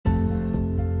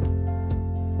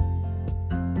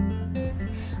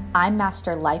I'm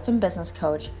Master Life and Business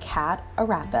Coach Kat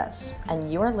Arapis,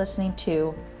 and you are listening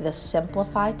to the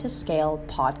Simplify to Scale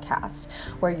podcast,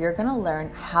 where you're going to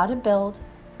learn how to build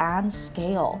and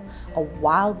scale a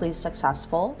wildly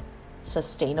successful,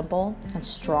 sustainable, and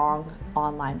strong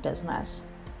online business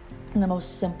in the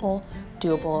most simple,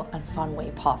 doable, and fun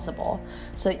way possible,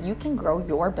 so that you can grow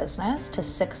your business to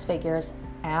 6 figures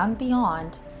and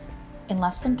beyond in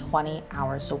less than 20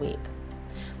 hours a week.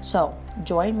 So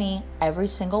join me every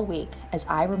single week as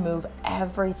I remove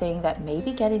everything that may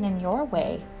be getting in your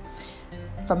way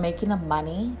from making the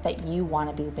money that you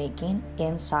want to be making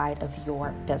inside of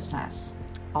your business.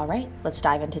 All right, let's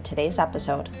dive into today's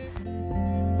episode.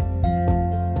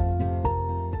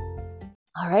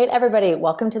 All right, everybody,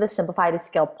 welcome to the Simplify to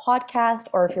Scale podcast,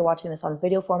 or if you're watching this on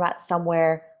video format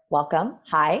somewhere, welcome.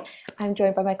 Hi, I'm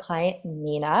joined by my client,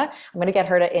 Nina. I'm going to get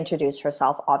her to introduce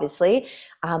herself, obviously.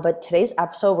 But today's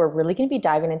episode, we're really going to be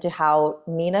diving into how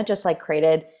Nina just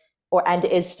created and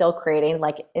is still creating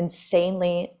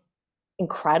insanely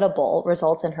incredible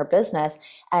results in her business.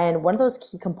 And one of those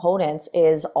key components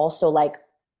is also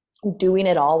doing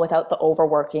it all without the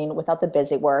overworking, without the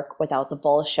busy work, without the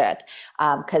bullshit.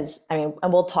 And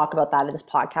we'll talk about that in this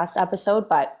podcast episode,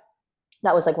 but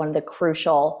that was one of the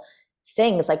crucial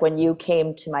things. When you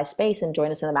came to my space and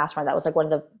joined us in the mastermind, that was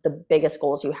one of the biggest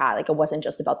goals you had. It wasn't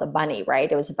just about the money,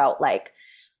 right? It was about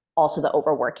also the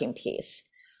overworking piece,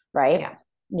 right?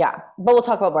 Yeah. But we'll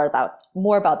talk about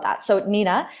more about that. So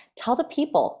Nina, tell the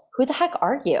people, who the heck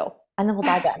are you? And then we'll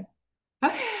dive in.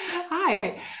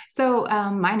 Hi. So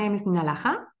my name is Nina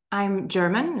Lacher. I'm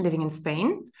German, living in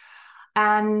Spain,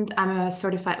 and I'm a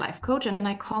certified life coach, and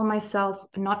I call myself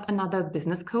not another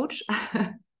business coach.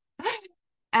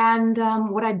 And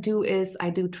what I do is I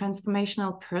do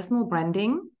transformational personal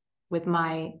branding with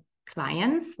my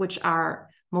clients, which are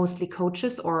mostly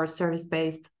coaches or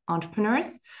service-based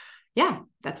entrepreneurs. Yeah,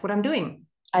 that's what I'm doing.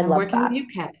 I love working that. with you,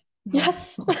 Kat.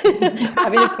 Yes. We're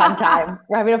having a fun time.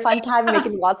 We're having a fun time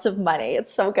making lots of money.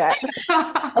 It's so good.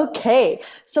 Okay.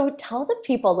 So tell the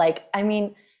people,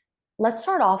 let's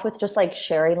start off with just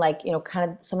sharing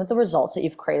kind of some of the results that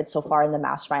you've created so far in the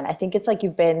mastermind. I think it's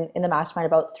you've been in the mastermind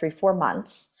about 3-4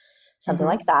 months, something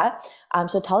like that.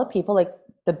 So tell the people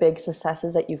the big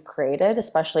successes that you've created,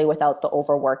 especially without the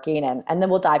overworking, and then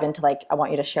we'll dive into I want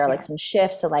you to share some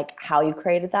shifts and how you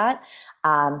created that.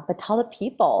 But tell the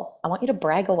people, I want you to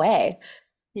brag away.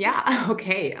 Yeah.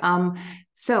 Okay.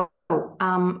 So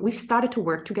we've started to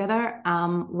work together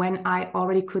when I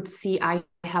already could see I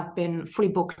have been fully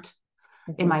booked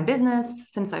in my business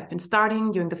since I've been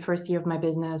starting during the first year of my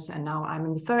business, and now I'm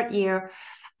in the 3rd year.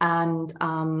 And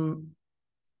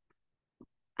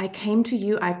I came to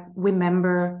you. I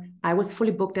remember I was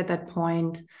fully booked at that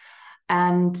point,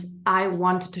 and I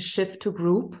wanted to shift to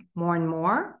group more and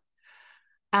more.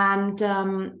 And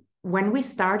when we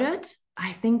started,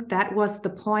 I think that was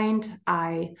the point.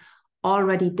 I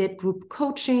already did group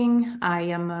coaching. I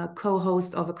am a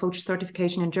co-host of a coach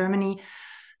certification in Germany.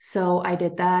 So I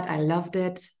did that. I loved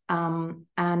it. I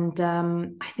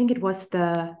think it was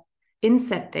the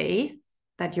inset day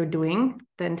that you're doing,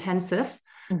 the intensive,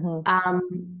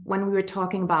 when we were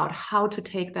talking about how to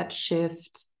take that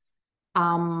shift,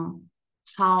 how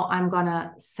I'm going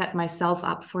to set myself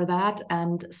up for that.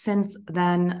 And since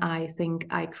then, I think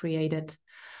I created,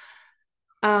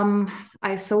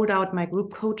 I sold out my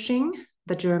group coaching,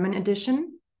 the German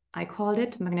edition. I called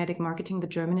it Magnetic Marketing, the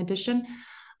German edition.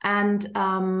 And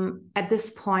at this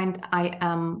point, I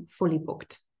am fully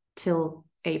booked till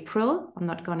April. I'm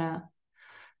not going to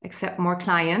accept more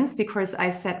clients because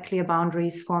I set clear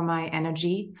boundaries for my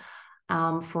energy,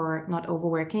 for not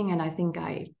overworking. And I think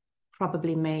I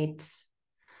probably made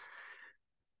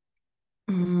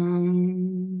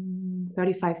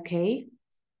 35K.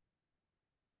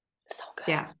 So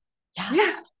good.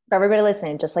 Yeah. For everybody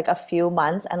listening, just a few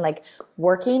months and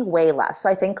working way less. So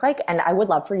I think and I would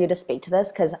love for you to speak to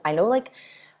this, because I know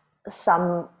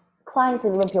some clients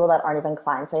and even people that aren't even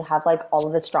clients, they have all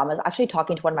of this drama. I was actually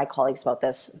talking to one of my colleagues about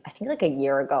this, I think a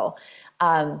year ago.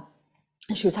 And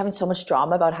she was having so much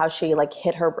drama about how she hit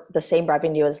the same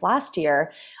revenue as last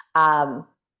year.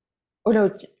 Or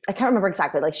no, I can't remember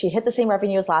exactly. She hit the same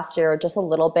revenue as last year, just a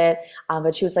little bit,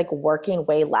 but she was working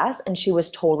way less, and she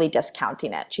was totally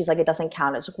discounting it. She's it doesn't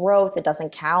count as growth. It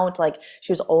doesn't count.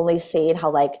 She was only seeing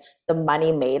how the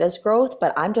money made as growth.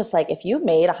 But I'm just if you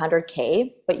made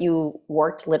 100K, but you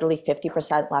worked literally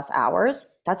 50% less hours,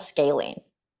 that's scaling.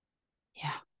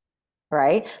 Yeah.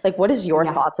 Right? What is your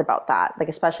thoughts about that?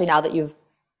 Especially now that you've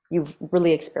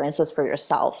really experienced this for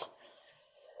yourself.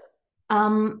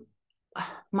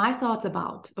 My thoughts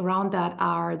around that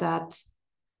are that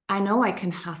I know I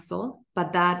can hustle,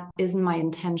 but that isn't my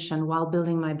intention while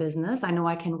building my business. I know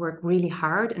I can work really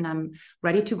hard and I'm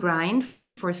ready to grind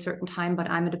for a certain time, but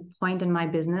I'm at a point in my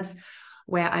business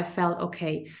where I felt,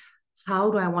 okay,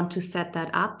 how do I want to set that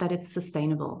up that it's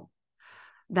sustainable,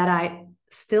 that I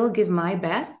still give my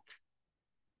best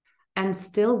and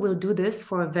still will do this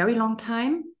for a very long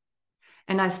time.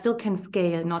 And I still can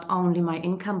scale not only my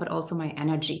income, but also my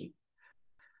energy.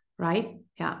 Right?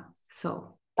 Yeah.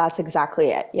 So That's exactly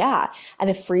it. Yeah. And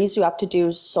it frees you up to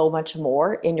do so much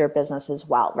more in your business as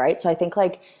well, right? So I think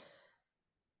like,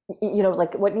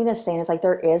 like what Nina's saying is like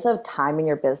there is a time in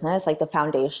your business, like the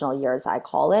foundational years I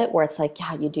call it, where it's like,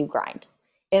 yeah, you do grind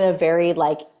in a very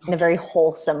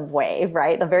wholesome way,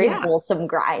 right? A very yeah. wholesome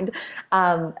grind.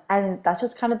 And that's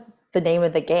just kind of the name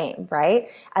of the game, right?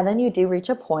 And then you do reach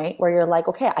a point where you're like,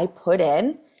 okay, I put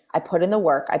in the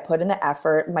work, I put in the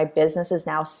effort, my business is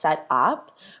now set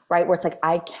up, right? Where it's like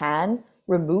I can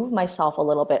remove myself a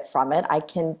little bit from it. I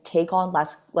can take on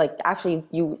less, like actually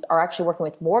you are actually working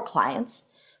with more clients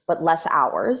but less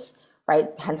hours, right?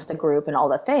 Hence the group and all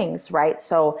the things, right?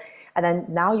 So, and then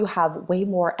now you have way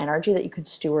more energy that you can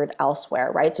steward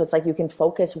elsewhere, right? So it's like you can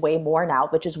focus way more now,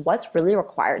 which is what's really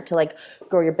required to like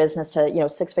grow your business to,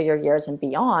 6-figure years and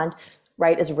beyond,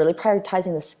 right? Is really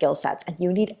prioritizing the skill sets, and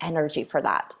you need energy for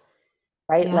that.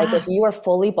 Right? Like if Yeah. you are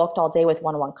fully booked all day with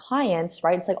one-on-one clients,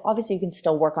 right? It's like obviously you can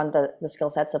still work on the skill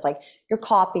sets of like your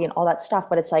copy and all that stuff.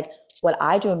 But it's like what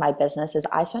I do in my business is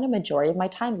I spend a majority of my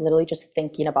time literally just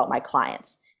thinking about my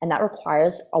clients. And that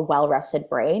requires a well-rested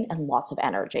brain and lots of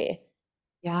energy.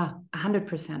 Yeah,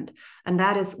 100%. And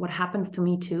that is what happens to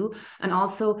me too. And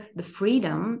also the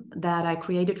freedom that I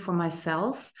created for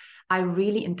myself. I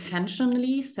really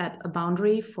intentionally set a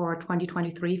boundary for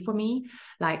 2023 for me,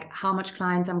 like how much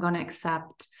clients I'm going to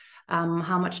accept,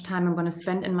 how much time I'm going to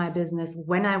spend in my business,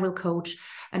 when I will coach.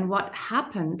 And what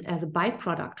happened as a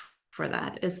byproduct for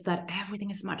that is that everything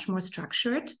is much more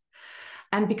structured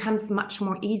and becomes much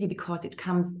more easy because it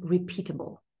comes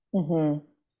repeatable. Mm-hmm.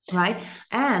 Right.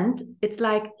 And it's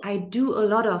like I do a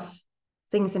lot of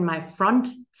things in my front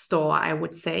store, I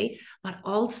would say, but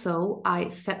also I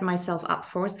set myself up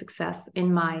for success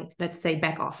in my, let's say,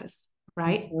 back office.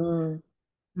 Right.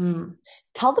 Mm-hmm. Mm.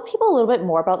 Tell the people a little bit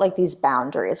more about like these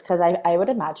boundaries, because I would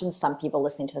imagine some people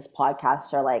listening to this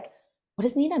podcast are like, what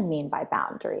does Nina mean by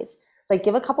boundaries? Like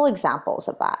give a couple examples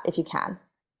of that if you can.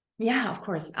 Yeah, of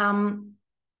course.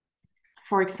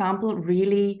 For example,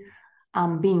 really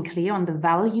being clear on the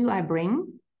value I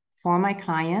bring for my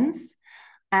clients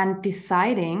and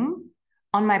deciding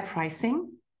on my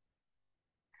pricing.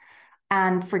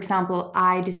 And for example,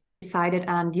 I decided,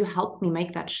 and you helped me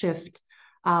make that shift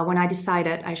when I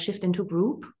decided I shift into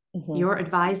group. Mm-hmm. Your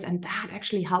advice, and that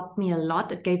actually helped me a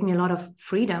lot. It gave me a lot of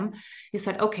freedom. You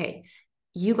said, okay,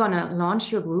 you're going to launch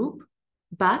your group,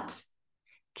 but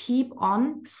keep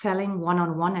on selling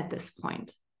one-on-one at this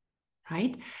point,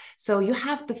 right? So you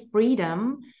have the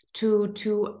freedom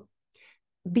to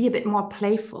be a bit more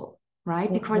playful,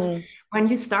 right? Because Mm-hmm. when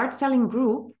you start selling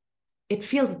group, it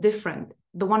feels different.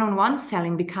 The one-on-one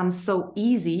selling becomes so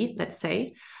easy, let's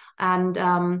say, and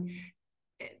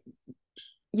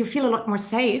you feel a lot more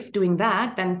safe doing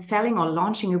that than selling or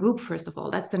launching a group. First of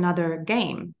all, that's another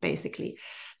game, basically.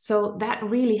 So that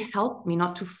really helped me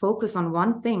not to focus on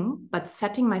one thing, but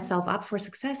setting myself up for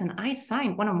success. And I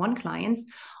signed one-on-one clients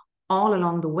all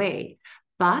along the way,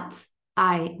 but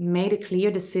I made a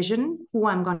clear decision who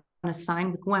I'm going to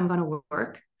sign, with who I'm going to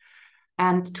work,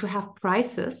 and to have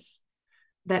prices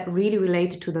that really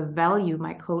related to the value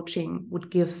my coaching would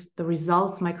give, the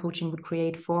results my coaching would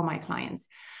create for my clients.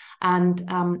 And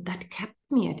that kept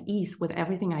me at ease with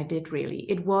everything I did, really.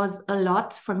 It was a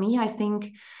lot for me, I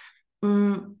think.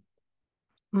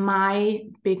 My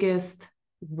biggest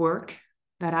work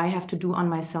that I have to do on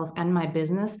myself and my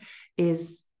business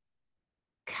is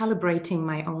calibrating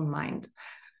my own mind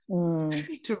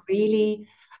to really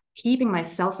keeping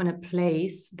myself in a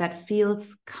place that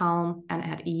feels calm and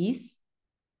at ease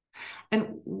and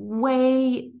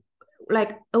way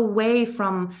like away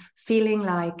from feeling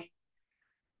like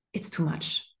it's too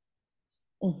much.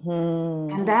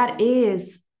 Mm-hmm. And that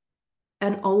is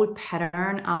an old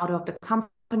pattern out of the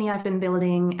company I've been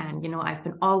building. And, I've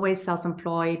been always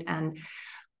self-employed. And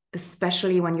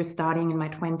especially when you're starting in my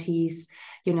 20s,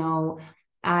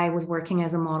 I was working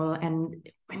as a model. And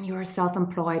when you're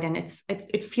self-employed and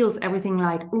it feels everything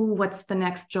like, ooh, what's the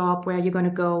next job? Where are you going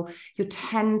to go? You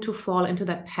tend to fall into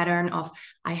that pattern of,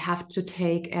 I have to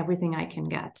take everything I can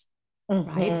get,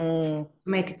 right? Mm-hmm.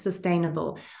 Make it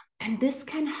sustainable. And this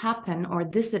can happen, or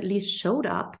this at least showed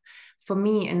up for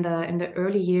me in the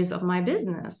early years of my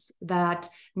business, that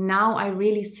now I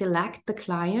really select the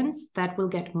clients that will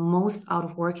get most out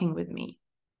of working with me.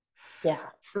 Yeah.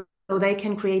 So they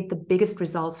can create the biggest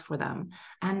results for them.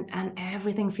 And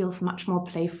everything feels much more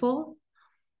playful.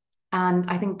 And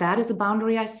I think that is a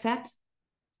boundary I set.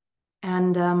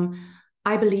 And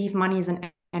I believe money is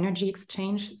an energy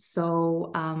exchange.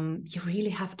 So you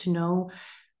really have to know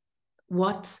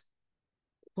what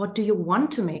do you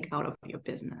want to make out of your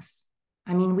business.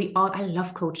 I mean, I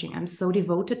love coaching. I'm so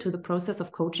devoted to the process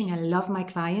of coaching. I love my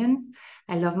clients.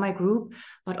 I love my group,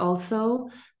 but also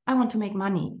I want to make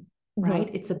money, right?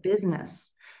 It's a business.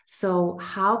 So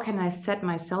how can I set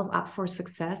myself up for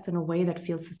success in a way that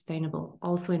feels sustainable,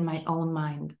 also in my own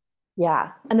mind?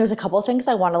 Yeah. And there's a couple of things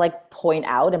I want to like point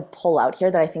out and pull out here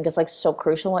that I think is like so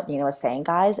crucial. What Nina was saying,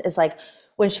 guys, is like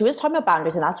when she was talking about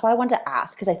boundaries, and that's why I wanted to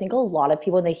ask, because I think a lot of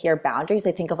people, when they hear boundaries,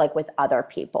 they think of like with other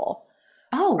people,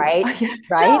 Oh, right? yeah.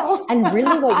 Right. No. And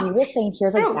really what you were saying here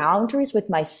is like True. boundaries with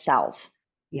myself.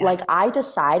 Yeah. Like I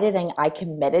decided and I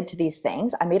committed to these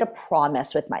things. I made a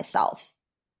promise with myself.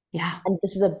 Yeah. And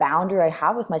this is a boundary I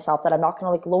have with myself that I'm not going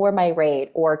to like lower my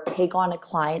rate or take on a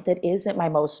client that isn't my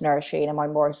most nourishing and my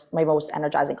most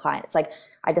energizing client. It's like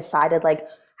I decided like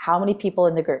how many people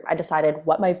in the group. I decided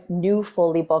what my new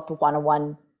fully booked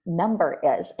one-on-one number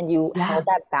is, and you Yeah. held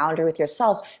that boundary with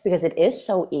yourself because it is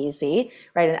so easy,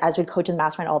 right? And as we coach in the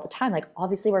mastermind all the time, like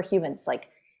obviously we're humans, like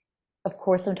of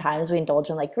course sometimes we indulge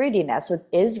in like greediness. So it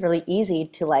is really easy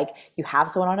to like you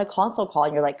have someone on a consult call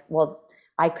and you're like, well,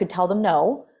 I could tell them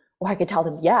no, or I could tell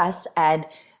them yes, and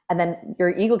then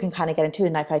your ego can kind of get into it.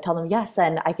 And if I tell them yes,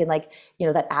 then I can like,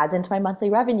 that adds into my monthly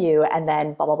revenue, and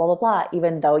then blah blah blah blah blah,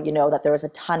 even though you know that there was a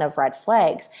ton of red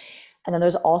flags. And then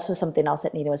there's also something else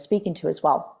that Nina was speaking to as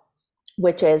well,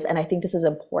 which is, and I think this is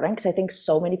important because I think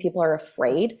so many people are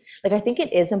afraid. Like I think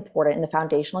it is important in the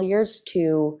foundational years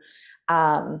to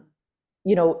um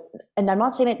and I'm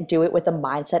not saying it, do it with the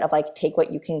mindset of like, take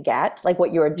what you can get, like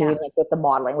what you were doing Yeah. like with the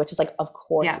modeling, which is like, of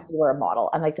course Yeah. you were a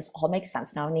model. I'm like, this all makes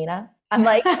sense now, Nina. I'm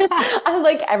like, I'm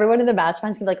like, everyone in the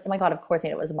mastermind is gonna be like, oh my God, of course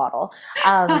Nina was a model.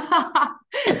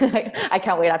 I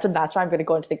can't wait after the mastermind. I'm going to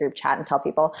go into the group chat and tell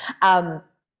people.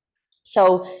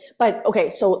 But okay,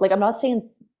 so like, I'm not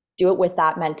saying do it with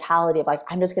that mentality of like,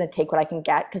 I'm just going to take what I can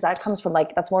get. Cause that comes from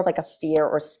like, that's more of like a fear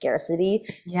or scarcity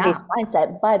based Yeah.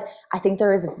 mindset. But I think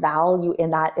there is value in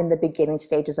that in the beginning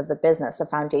stages of the business, the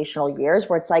foundational years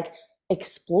where it's like,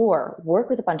 explore, work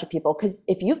with a bunch of people. Cause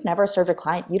if you've never served a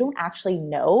client, you don't actually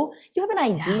know, you have an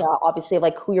idea Yeah. obviously of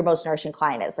like who your most nourishing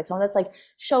client is. Like someone that's like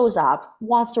shows up,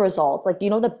 wants the result, like,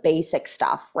 the basic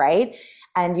stuff, right?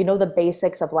 And the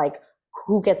basics of like,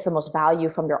 who gets the most value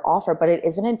from your offer. But it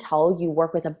isn't until you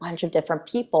work with a bunch of different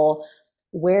people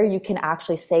where you can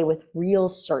actually say with real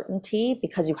certainty,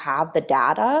 because you have the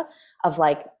data of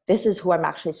like, this is who I'm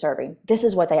actually serving. This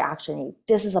is what they actually need.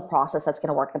 This is the process that's going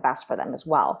to work the best for them as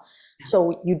well.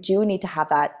 So you do need to have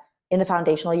that in the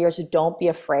foundational years. Don't be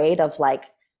afraid of like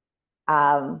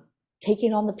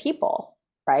taking on the people,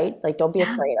 right? Like, don't be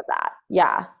Yeah. afraid of that.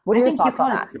 Yeah. What are I your think you thoughts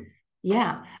on call it, that?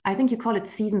 yeah, I think you call it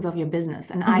seasons of your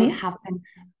business. And I Mm-hmm. have been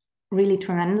really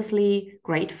tremendously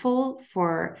grateful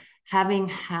for having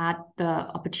had the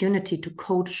opportunity to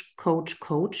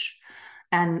coach.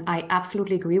 And I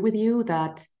absolutely agree with you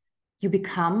that you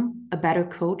become a better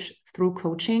coach through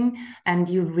coaching, and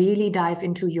you really dive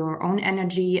into your own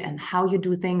energy and how you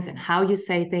do things and how you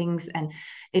say things. And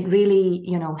it really,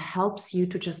 helps you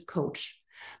to just coach.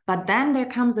 But then there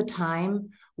comes a time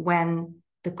when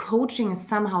the coaching is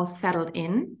somehow settled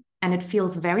in and it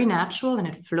feels very natural and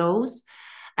it flows,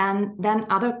 and then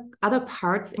other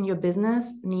parts in your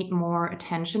business need more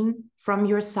attention from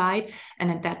your side. And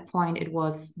at that point it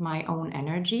was my own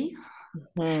energy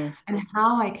Mm-hmm. and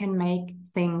how I can make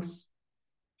things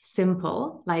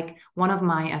simple. Like one of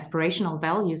my aspirational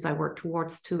values I work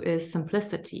towards to is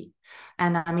simplicity.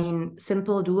 And I mean,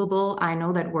 simple, doable. I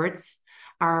know that words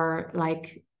are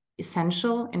like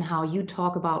essential in how you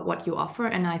talk about what you offer.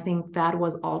 And I think that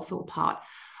was also a part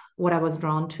what I was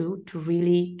drawn to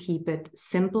really keep it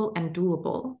simple and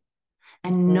doable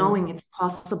and Mm-hmm. knowing it's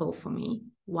possible for me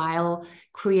while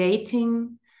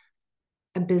creating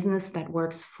a business that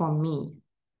works for me,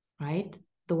 right?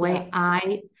 The Yeah. way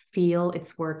I feel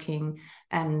it's working,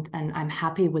 and I'm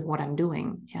happy with what I'm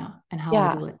doing, yeah, and how I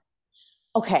Yeah. do it.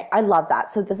 Okay, I love that.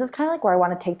 So this is kind of like where I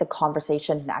want to take the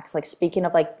conversation next. Like speaking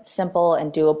of like simple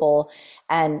and doable,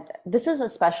 and this is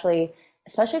especially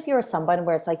if you're someone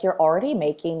where it's like you're already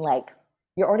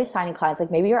signing clients.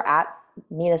 Like maybe you're at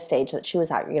Nina's stage that she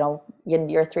was at, in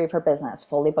year 3 of her business,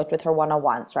 fully booked with her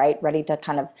one-on-ones, right? Ready to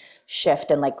kind of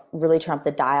shift and like really turn up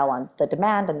the dial on the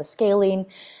demand and the scaling.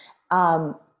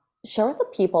 Um, Share with the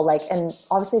people, like, and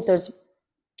obviously if there's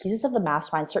pieces of the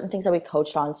mastermind, certain things that we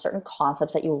coached on, certain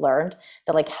concepts that you learned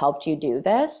that like helped you do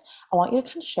this, I want you to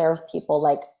kind of share with people,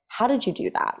 like, how did you do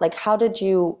that? Like, how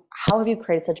have you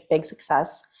created such big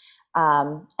success,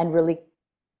 and really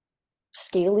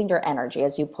scaling your energy,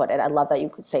 as you put it. I love that you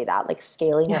could say that, like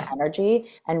scaling your Yeah. energy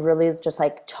and really just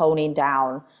like toning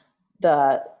down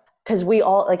the, because we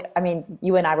all like, I mean,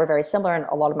 you and I were very similar, and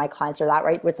a lot of my clients are that,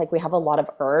 right? Where it's like we have a lot of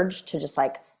urge to just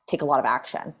like take a lot of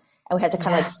action. And we had to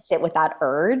kind of like Yeah. sit with that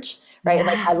urge, right? And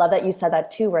like I Yeah. love that you said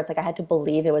that too, where it's like I had to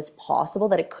believe it was possible,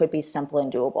 that it could be simple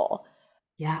and doable.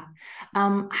 Yeah.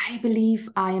 I believe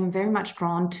I am very much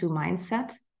drawn to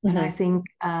mindset. And I Hmm. think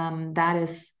that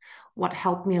is what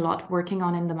helped me a lot working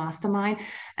on in the mastermind.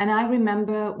 And I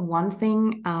remember one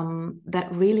thing that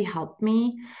really helped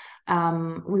me.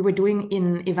 We were doing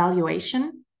in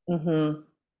evaluation. Hmm.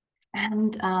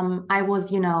 And I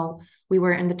was, we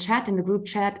were in the chat, in the group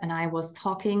chat, and I was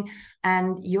talking,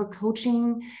 and your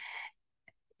coaching,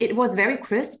 it was very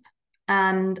crisp.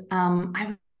 And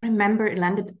I remember it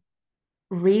landed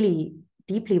really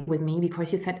deeply with me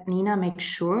because you said, Nina, make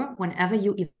sure whenever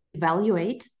you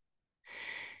evaluate,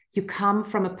 you come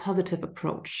from a positive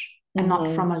approach and not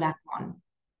from Hmm. a lack one.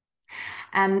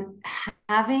 And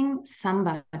having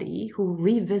somebody who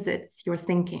revisits your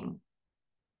thinking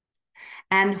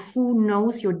and who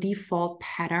knows your default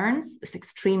patterns is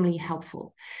extremely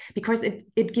helpful because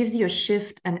it gives you a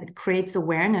shift and it creates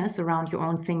awareness around your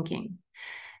own thinking.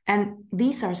 And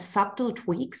these are subtle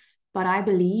tweaks, but I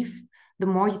believe the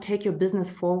more you take your business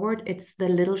forward, it's the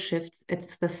little shifts,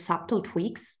 it's the subtle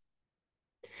tweaks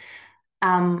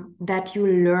that you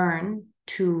learn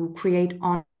to create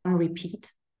on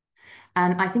repeat.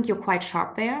 And I think you're quite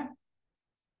sharp there.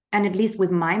 And at least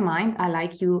with my mind, I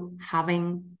like you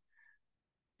having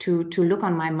to look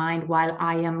on my mind while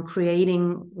I am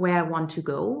creating where I want to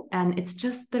go. And it's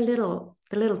just the little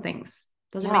things.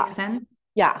 Does it Yeah. make sense?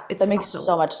 Yeah, that It's makes so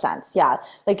subtle. much sense. Yeah.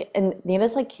 Like, and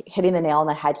Nina's like hitting the nail on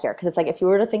the head here. Cause it's like, if you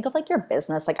were to think of like your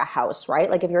business, like a house, right?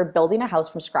 Like if you're building a house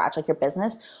from scratch, like your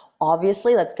business,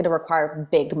 obviously that's going to require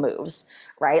big moves,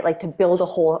 right? Like to build a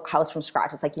whole house from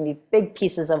scratch, it's like you need big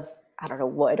pieces of, I don't know,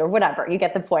 wood or whatever. You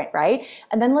get the point, right?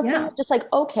 And then let's say Yeah. you're just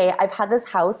like, okay, I've had this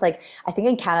house. Like, I think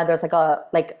in Canada, there's like a,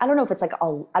 like, I don't know if it's like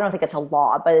a, I don't think it's a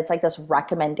law, but it's like this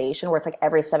recommendation where it's like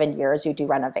every 7 years you do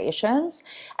renovations.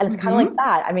 And it's kind of like Mm-hmm.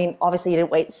 that. I mean, obviously you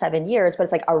didn't wait 7 years, but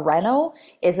it's like a reno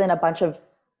isn't a bunch of,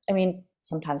 I mean,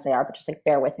 sometimes they are, but just like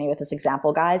bear with me with this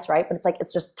example, guys, right? But it's like,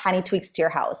 it's just tiny tweaks to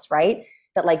your house, right?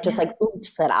 That like just Yeah. like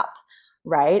oofs it up,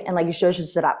 right? And like you should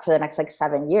just sit up for the next like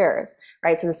 7 years,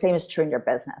 right? So the same is true in your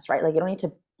business, right? Like you don't need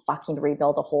to fucking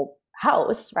rebuild a whole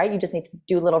house, right? You just need to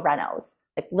do little renos,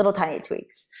 like little tiny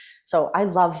tweaks. So I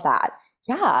love that.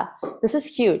 Yeah, this is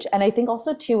huge. And I think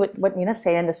also too, what Nina's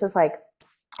saying, this is like,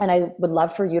 and I would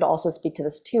love for you to also speak to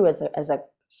this too as a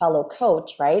fellow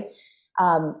coach, right?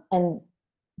 And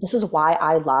this is why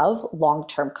I love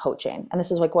long-term coaching. And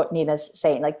this is like what Nina's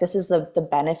saying. Like this is the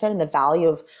benefit and the value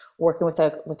of working with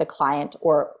a client,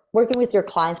 or working with your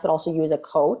clients, but also you as a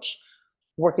coach,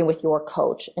 working with your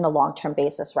coach in a long-term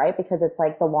basis, right? Because it's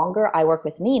like the longer I work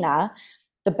with Nina,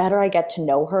 the better I get to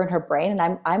know her and her brain.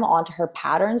 And I'm onto her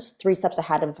patterns 3 steps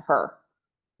ahead of her,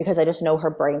 because I just know her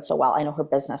brain so well. I know her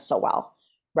business so well,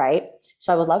 right?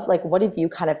 So I would love, like, what have you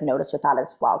kind of noticed with that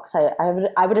as well? Because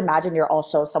I would imagine you're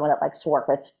also someone that likes to work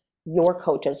with your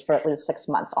coaches for at least 6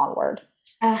 months onward.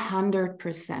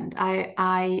 100%.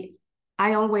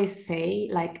 I always say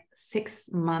like 6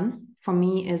 months for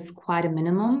me is quite a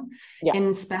minimum. Yeah.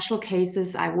 In special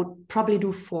cases, I would probably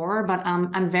do 4, but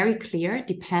I'm very clear. It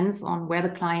depends on where the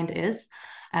client is.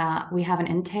 We have an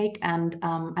intake, and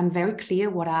I'm very clear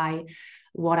what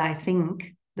I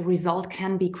think the result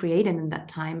can be created in that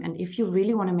time. And if you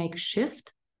really want to make a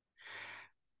shift,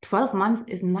 12 months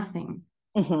is nothing,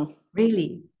 Hmm.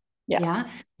 really. Yeah. Yeah,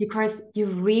 because you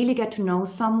really get to know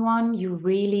someone,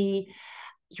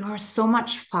 you're so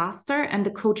much faster, and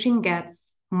the coaching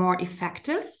gets more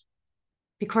effective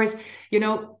because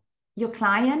your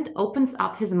client opens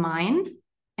up his mind,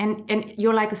 and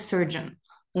you're like a surgeon.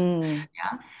 Mm.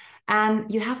 Yeah,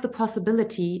 and you have the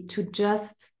possibility to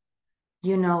just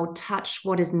touch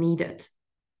what is needed,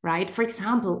 right? For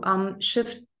example,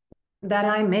 shift that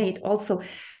I made also.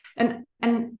 And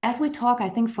as we talk, I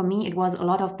think for me it was a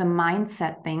lot of the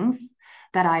mindset things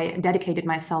that I dedicated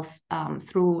myself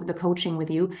through the coaching with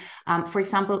you. For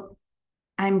example,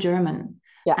 I'm German,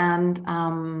 Yeah.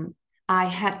 and I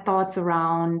had thoughts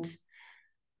around,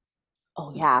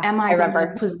 Oh yeah. am I I going to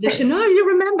remember. position? Oh, you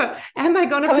remember? Am I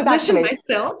going to Coming back to position me.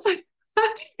 myself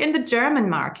in the German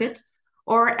market,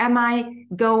 Or am I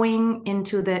going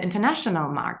into the international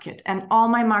market? And all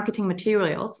my marketing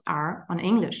materials are on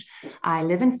English. I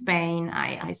live in Spain.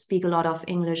 I speak a lot of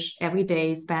English every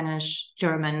day, Spanish,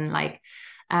 German,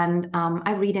 and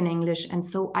I read in English. And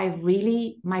so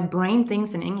my brain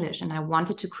thinks in English, and I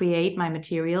wanted to create my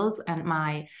materials and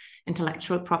my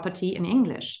intellectual property in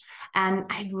English. And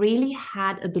I really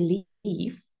had a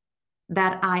belief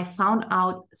that I found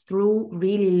out through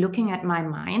really looking at my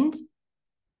mind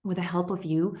with the help of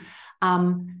you,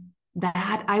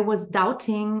 that I was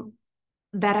doubting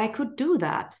that I could do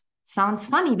that. Sounds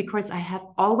funny because I have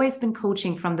always been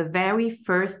coaching from the very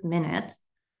first minute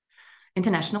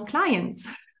international clients.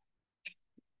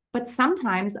 But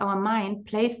sometimes our mind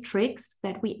plays tricks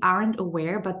that we aren't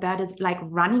aware, but that is like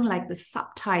running like the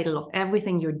subtitle of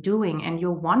everything you're doing. And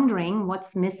you're wondering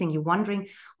what's missing. You're wondering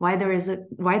why there is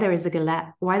a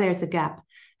gap.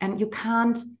 And you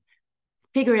can't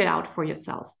figure it out for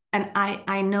yourself. And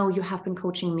I know you have been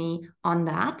coaching me on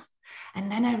that. And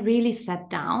then I really sat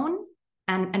down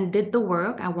and did the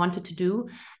work I wanted to do.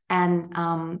 And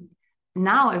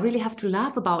now I really have to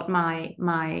laugh about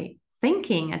my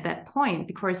thinking at that point,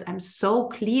 because I'm so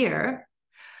clear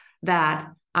that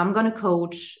I'm going to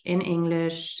coach in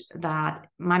English, that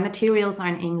my materials are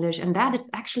in English, and that it's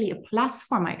actually a plus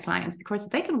for my clients because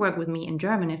they can work with me in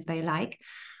German if they like.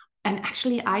 And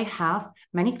actually, I have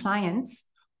many clients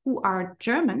who are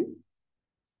German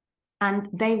and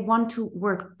they want to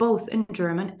work both in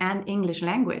German and English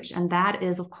language. And that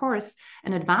is, of course,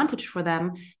 an advantage for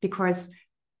them because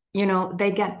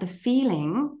they get the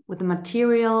feeling with the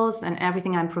materials and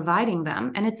everything I'm providing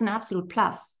them, and it's an absolute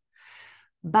plus.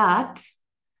 But,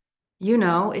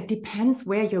 it depends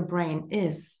where your brain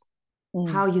is,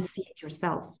 how you see it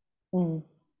yourself.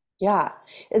 Yeah.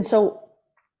 And so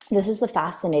this is the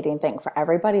fascinating thing for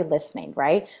everybody listening,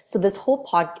 right? So this whole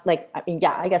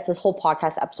I guess this whole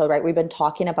podcast episode, right? We've been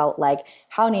talking about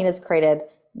how Nina's created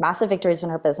massive victories in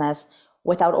her business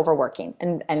without overworking.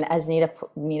 And as Nina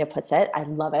puts it, I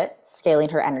love it, scaling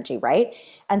her energy, right?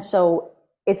 And so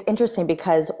it's interesting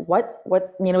because what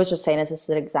Nina was just saying is this is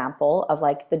an example of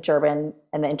the German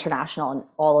and the international and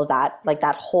all of that,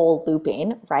 that whole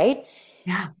looping, right?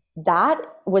 Yeah. That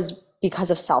was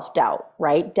because of self-doubt,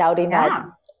 right? Doubting that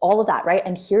all of that, right?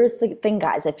 And here's the thing,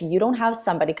 guys, if you don't have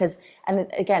somebody, and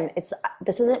again,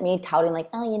 this isn't me touting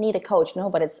oh, you need a coach.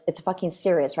 No, but it's fucking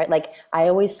serious, right? I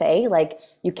always say,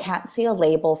 you can't see a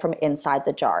label from inside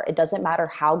the jar. It doesn't matter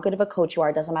how good of a coach you are.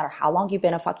 It doesn't matter how long you've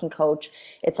been a fucking coach.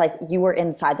 It's you were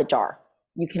inside the jar.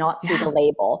 You cannot see the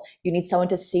label. You need someone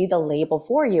to see the label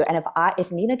for you. And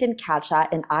if Nina didn't catch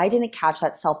that and I didn't catch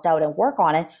that self-doubt and work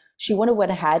on it, she would have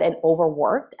went ahead and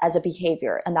overworked as a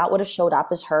behavior. And that would have showed up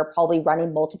as her probably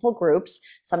running multiple groups,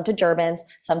 some to Germans,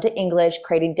 some to English,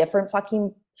 creating different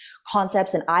fucking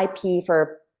concepts and IP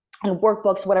and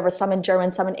workbooks, whatever, some in German,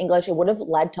 some in English. It would have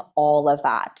led to all of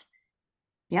that.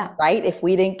 Yeah. Right? If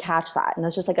we didn't catch that. And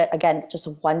that's just again, just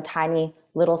one tiny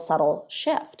little subtle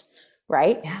shift,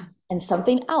 right? Yeah. And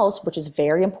something else, which is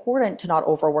very important to not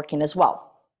overworking as well.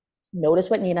 Notice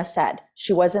what Nina said.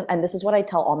 She wasn't, and this is what I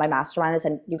tell all my masterminders,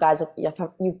 and you guys,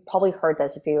 you've probably heard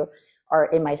this if you are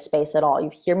in my space at all. You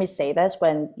hear me say this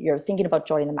when you're thinking about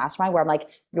joining the mastermind, where I'm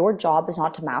your job is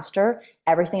not to master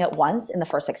everything at once in the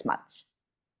first 6 months.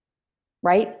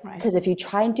 Right? Because if you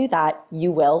try and do that,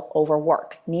 you will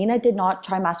overwork. Nina did not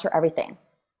try and master everything.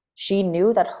 She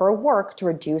knew that her work to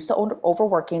reduce the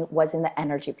overworking was in the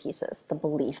energy pieces, the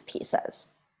belief pieces.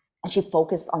 And she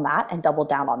focused on that and doubled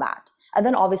down on that. And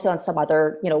then obviously on some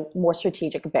other, more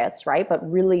strategic bits, right? But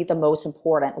really the most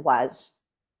important was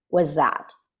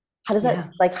that. How does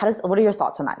that, what are your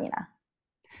thoughts on that, Nina?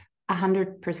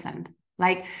 100%.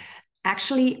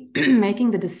 Actually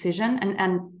making the decision,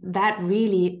 and that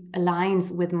really aligns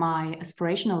with my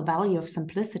aspirational value of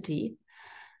simplicity.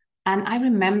 And I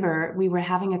remember we were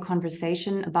having a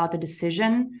conversation about the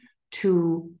decision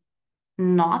to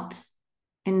not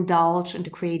indulge into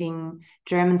creating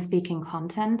German speaking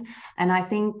content. And I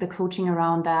think the coaching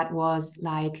around that was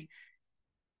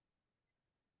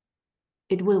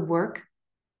it will work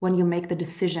when you make the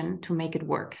decision to make it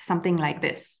work, something like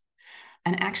this.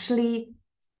 And actually,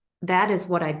 that is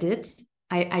what I did.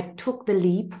 I took the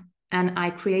leap and I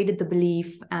created the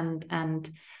belief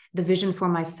and the vision for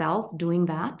myself doing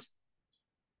that.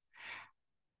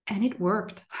 And it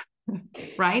worked,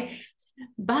 right?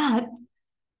 But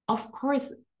of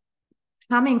course,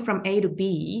 coming from A to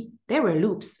B, there were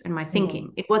loops in my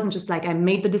thinking. It wasn't just I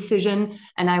made the decision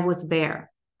and I was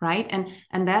there, right?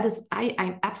 And that is,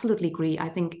 I absolutely agree. I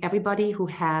think everybody who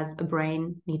has a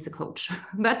brain needs a coach.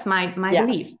 That's my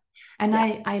belief. And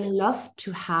I love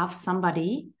to have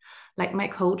somebody like my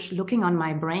coach looking on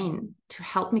my brain to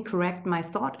help me correct my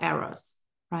thought errors,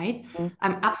 right? Mm.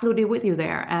 I'm absolutely with you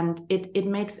there. And it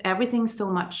makes everything so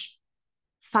much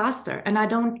faster. And I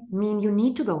don't mean you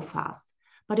need to go fast,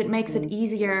 but it makes it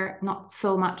easier, not so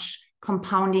much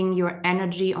compounding your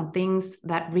energy on things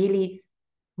that really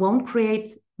won't create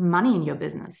money in your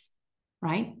business,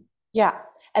 right? Yeah.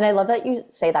 And I love that you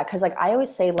say that because like I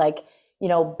always say like, you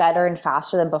know, better and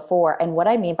faster than before. And what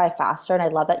I mean by faster, and I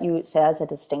love that you say that as a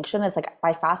distinction, is like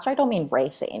by faster, I don't mean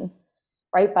racing,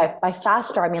 right? Yeah. By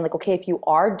faster, I mean like, okay, if you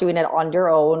are doing it on your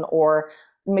own, or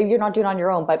maybe you're not doing it on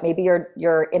your own, but maybe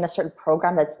you're in a certain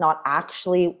program that's not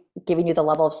actually giving you the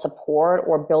level of support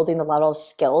or building the level of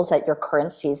skills that your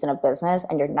current season of business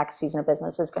and your next season of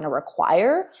business is going to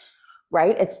require,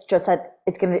 right? It's just that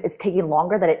it's taking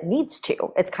longer than it needs to.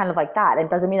 It's kind of like that.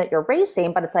 It doesn't mean that you're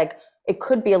racing, but it's like it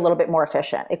could be a little bit more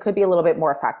efficient. It could be a little bit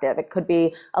more effective. It could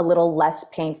be a little less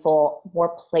painful, more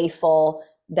playful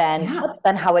than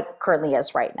how it currently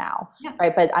is right now, Yeah.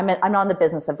 right? But I'm not in the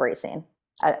business of racing.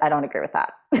 I don't agree with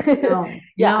that. No,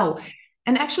 Yeah. no.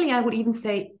 And actually, I would even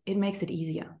say it makes it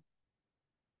easier.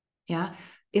 Yeah,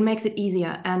 it makes it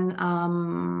easier. And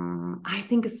I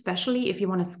think especially if you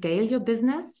want to scale your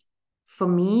business, for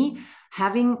me,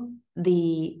 having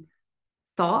the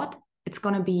thought it's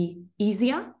going to be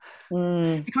easier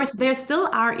because there still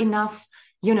are enough,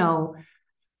 you know,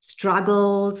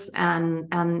 struggles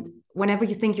and whenever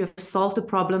you think you've solved a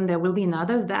problem, there will be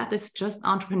another. That is just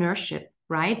entrepreneurship,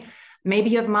 right?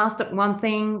 Maybe you have mastered one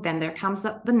thing, then there comes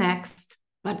up the next.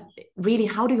 But really,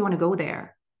 how do you want to go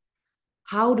there?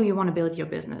 How do you want to build your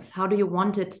business? How do you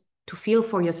want it to feel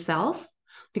for yourself?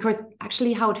 Because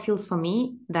actually, how it feels for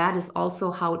me, that is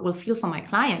also how it will feel for my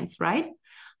clients, right?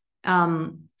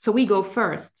 So we go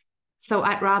first. So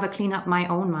I'd rather clean up my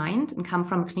own mind and come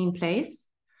from a clean place.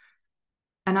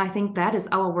 And I think that is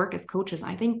our work as coaches.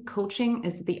 I think coaching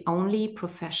is the only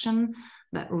profession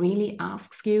that really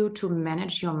asks you to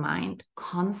manage your mind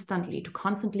constantly, to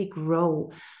constantly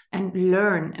grow and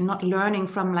learn, and not learning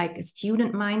from like a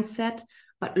student mindset,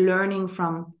 but learning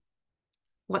from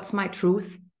what's my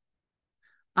truth?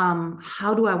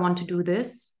 How do I want to do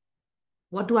this?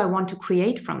 What do I want to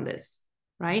create from this?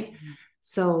 Right?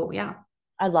 So, yeah.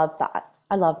 I love that.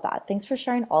 I love that. Thanks for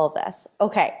sharing all of this.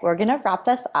 Okay, we're gonna wrap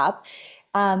this up.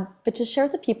 But to share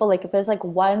with the people, like if there's like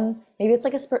one, maybe it's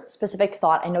like a specific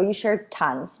thought. I know you shared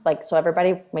tons, like so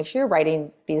everybody make sure you're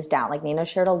writing these down. Like Nina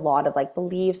shared a lot of like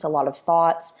beliefs, a lot of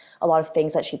thoughts, a lot of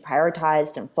things that she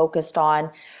prioritized and focused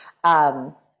on.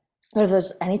 But if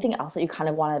there's anything else that you kind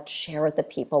of want to share with the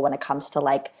people when it comes to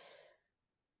like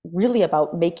really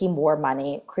about making more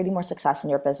money, creating more success in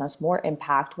your business, more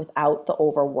impact without the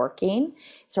overworking.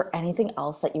 Is there anything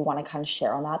else that you want to kind of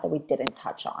share on that we didn't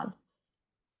touch on?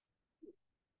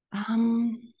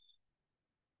 I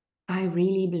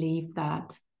really believe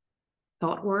that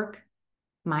thought work,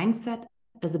 mindset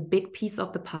is a big piece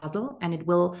of the puzzle, and it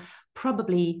will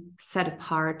probably set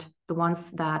apart the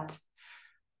ones that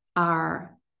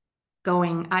are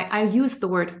going. I use the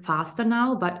word faster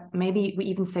now, but maybe we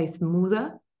even say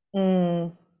smoother.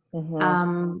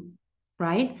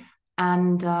 Right?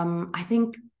 And I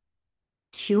think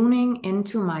tuning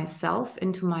into myself,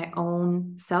 into my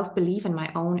own self-belief and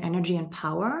my own energy and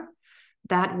power,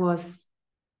 that was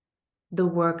the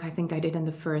work I think I did in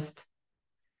the first,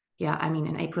 I mean,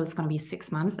 in April, it's going to be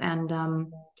 6 months. And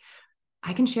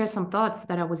I can share some thoughts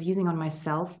that I was using on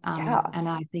myself. And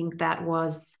I think that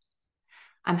was,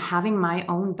 I'm having my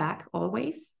own back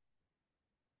always.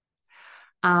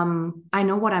 I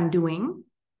know what I'm doing.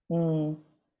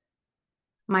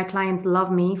 My clients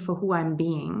love me for who I'm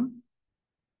being.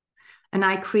 And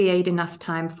I create enough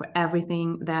time for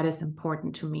everything that is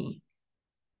important to me.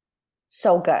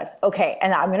 So good. Okay.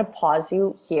 And I'm going to pause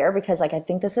you here because like, I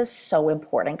think this is so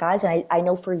important, guys. And I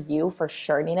know for you, for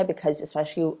sure, Nina, because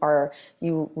especially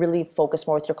you really focus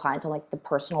more with your clients on like the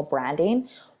personal branding.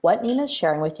 What Nina's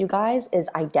sharing with you guys is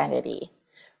identity,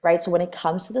 right? So when it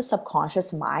comes to the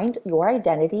subconscious mind, your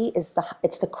identity is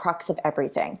it's the crux of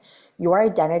everything. Your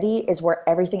identity is where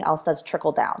everything else does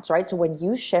trickle down, right? So when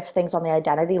you shift things on the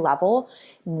identity level,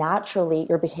 naturally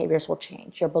your behaviors will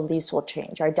change, your beliefs will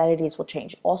change, your identities will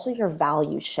change. Also your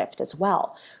values shift as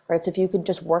well, right? So if you could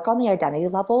just work on the identity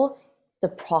level, the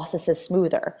process is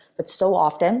smoother. But so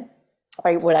often,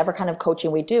 right, whatever kind of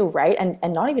coaching we do, right, and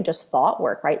not even just thought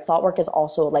work, right? Thought work is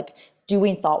also like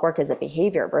doing thought work as a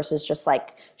behavior versus just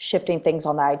like shifting things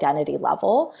on the identity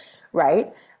level,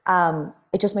 right?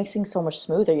 it just makes things so much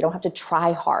smoother. You don't have to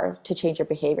try hard to change your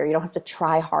behavior. You don't have to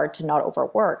try hard to not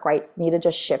overwork, right? Nina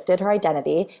just shifted her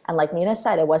identity. And like Nina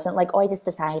said, it wasn't like, oh, I just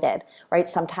decided, right?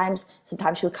 Sometimes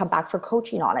she would come back for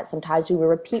coaching on it. Sometimes we would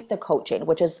repeat the coaching,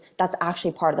 that's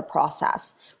actually part of the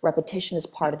process. Repetition is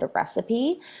part of the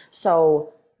recipe.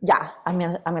 So yeah, I'm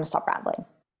gonna stop rambling.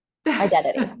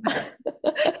 Identity.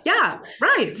 Yeah,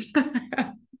 right.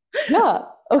 Yeah.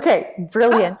 Okay.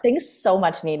 Brilliant. Thanks so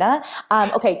much, Nina.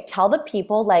 Okay. Tell the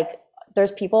people, like,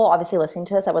 there's people obviously listening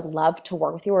to this that would love to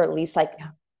work with you, or at least like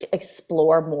Yeah.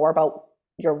 explore more about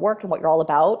your work and what you're all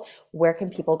about. Where can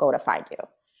people go to find you?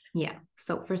 Yeah.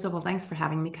 So first of all, thanks for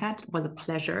having me, Kat. It was a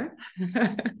pleasure.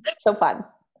 So fun.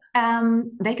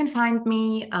 They can find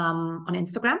me on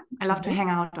Instagram. I love to Mhm, hang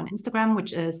out on Instagram,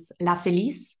 which is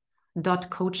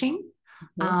lafelice.coaching.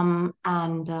 mhm.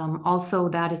 And also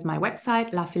that is my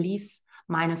website,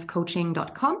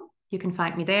 lafelice-coaching.com. You can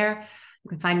find me there. You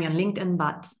can find me on LinkedIn,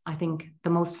 but I think the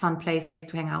most fun place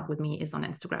to hang out with me is on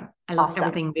Instagram. I love Awesome.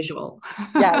 everything visual.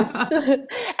 Yes.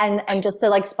 And just to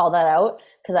like spell that out,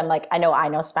 because I'm like, I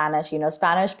know Spanish, you know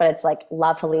Spanish, but it's like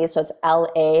La Feliz. So it's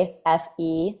LAFELIZ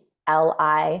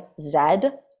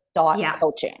dot Yeah,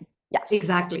 coaching. Yes.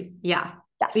 exactly. Yeah.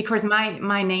 Yes. Because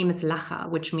my name is Lacher,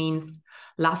 which means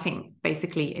laughing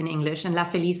basically in English. And La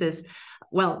Feliz is,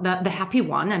 well, the happy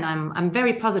one. And I'm a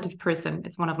very positive person.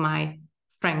 It's one of my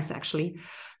strengths actually.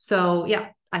 So yeah,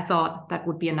 I thought that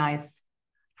would be a nice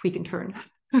tweak and turn.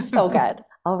 So good.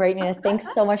 All right, Nina,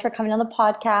 thanks so much for coming on the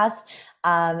podcast.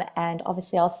 And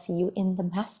obviously, I'll see you in the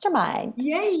mastermind.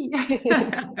 Yay.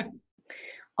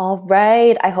 All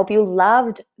right. I hope you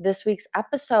loved this week's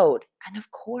episode. And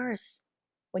of course,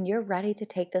 when you're ready to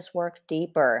take this work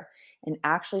deeper and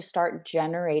actually start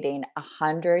generating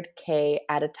 100K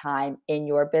at a time in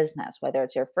your business, whether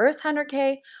it's your first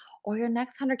 100K or your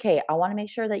next 100K, I want to make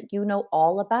sure that you know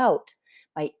all about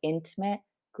my intimate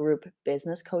group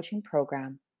business coaching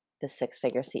program, the Six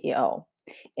Figure CEO.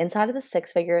 Inside of the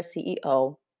Six Figure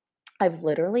CEO, I've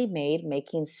literally made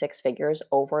making six figures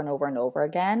over and over and over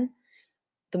again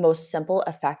the most simple,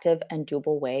 effective, and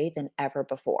doable way than ever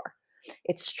before.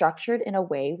 It's structured in a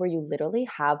way where you literally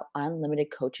have unlimited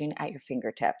coaching at your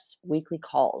fingertips, weekly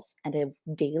calls, and a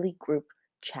daily group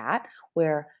chat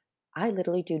where I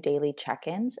literally do daily check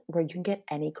ins where you can get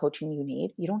any coaching you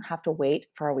need. You don't have to wait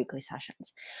for our weekly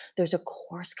sessions. There's a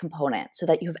course component so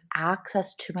that you have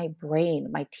access to my brain,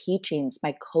 my teachings,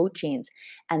 my coachings,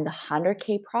 and the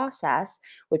 100K process,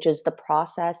 which is the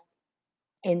process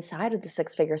inside of the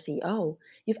Six Figure CEO,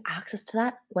 you have access to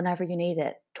that whenever you need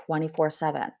it,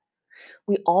 24/7.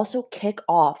 We also kick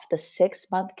off the 6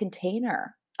 month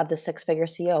container of the Six Figure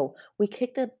CEO. We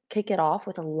kick it off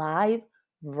with a live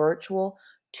virtual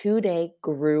 2 day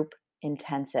group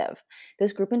intensive.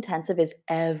 This group intensive is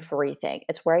everything.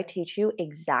 It's where I teach you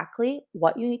exactly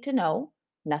what you need to know,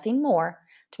 nothing more,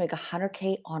 to make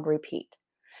 100K on repeat.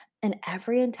 And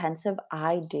every intensive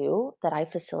I do that I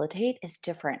facilitate is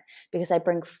different because I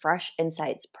bring fresh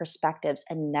insights, perspectives,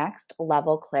 and next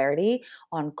level clarity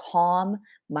on calm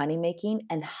money making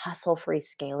and hustle free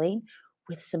scaling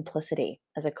with simplicity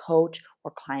as a coach or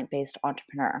client based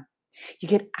entrepreneur. You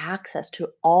get access to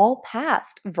all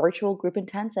past virtual group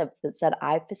intensives that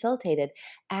I've facilitated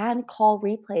and call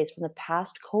replays from the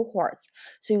past cohorts.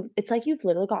 So it's like you've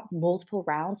literally got multiple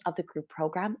rounds of the group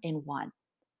program in one.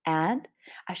 And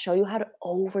I show you how to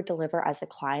over deliver as a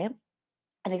client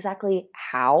and exactly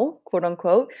how, quote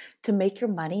unquote, to make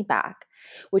your money back,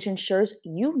 which ensures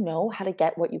you know how to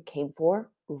get what you came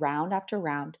for round after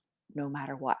round, no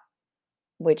matter what,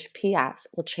 which PS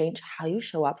will change how you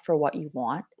show up for what you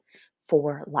want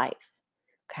for life.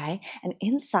 Okay. And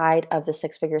inside of the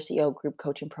Six Figure CEO group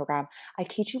coaching program, I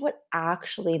teach you what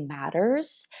actually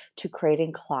matters to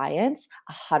creating clients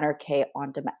 100K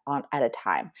at a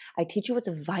time. I teach you what's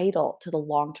vital to the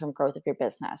long term growth of your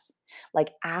business,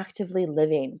 like actively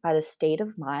living by the state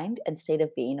of mind and state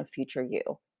of being of future you,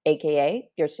 AKA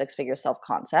your six figure self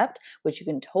concept, which you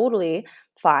can totally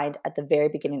find at the very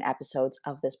beginning episodes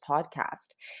of this podcast.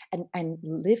 And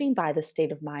living by the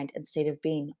state of mind and state of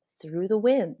being through the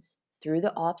wins, through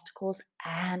the obstacles,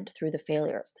 and through the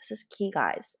failures. This is key,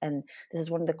 guys. And this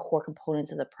is one of the core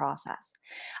components of the process.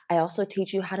 I also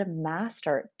teach you how to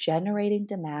master generating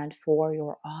demand for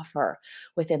your offer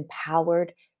with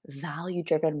empowered, value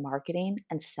driven marketing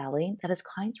and selling that has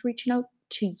clients reaching out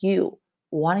to you,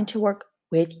 wanting to work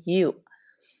with you.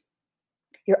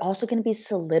 You're also going to be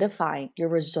solidifying your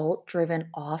result driven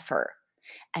offer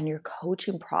and your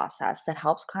coaching process that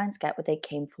helps clients get what they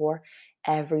came for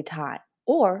every time,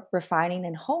 or refining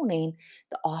and honing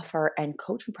the offer and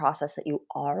coaching process that you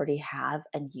already have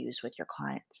and use with your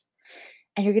clients.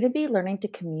 And you're going to be learning to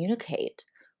communicate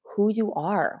who you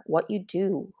are, what you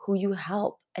do, who you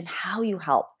help, and how you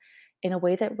help in a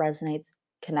way that resonates,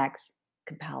 connects,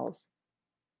 compels,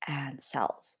 and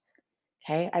sells.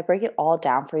 Okay, I break it all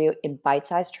down for you in bite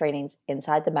sized trainings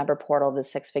inside the member portal of the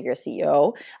Six Figure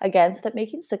CEO. Again, so that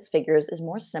making six figures is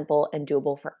more simple and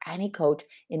doable for any coach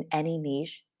in any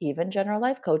niche, even general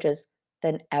life coaches,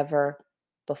 than ever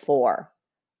before.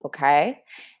 Okay,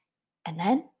 and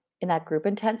then in that group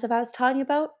intensive I was telling you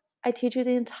about, I teach you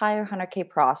the entire 100K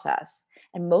process.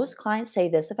 And most clients say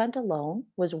this event alone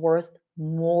was worth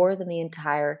more than the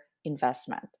entire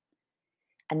investment.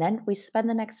 And then we spend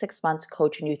the next 6 months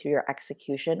coaching you through your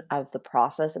execution of the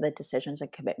process and the decisions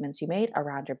and commitments you made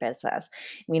around your business,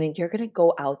 meaning you're going to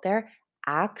go out there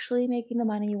actually making the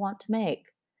money you want to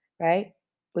make, right?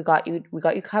 We got you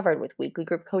covered with weekly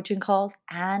group coaching calls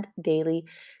and daily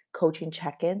coaching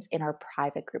check-ins in our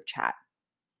private group chat.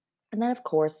 And then, of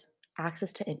course,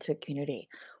 access to intimate community,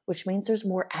 which means there's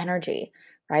more energy,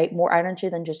 right? More energy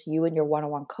than just you and your one on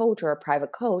one coach or a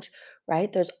private coach,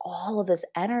 right? There's all of this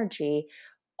energy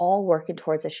all working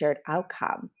towards a shared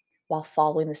outcome while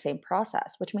following the same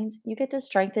process, which means you get to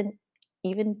strengthen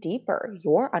even deeper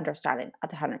your understanding of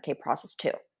the 100K process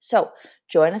too. So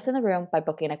join us in the room by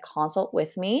booking a consult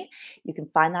with me. You can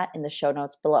find that in the show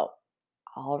notes below.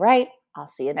 All right, I'll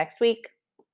see you next week.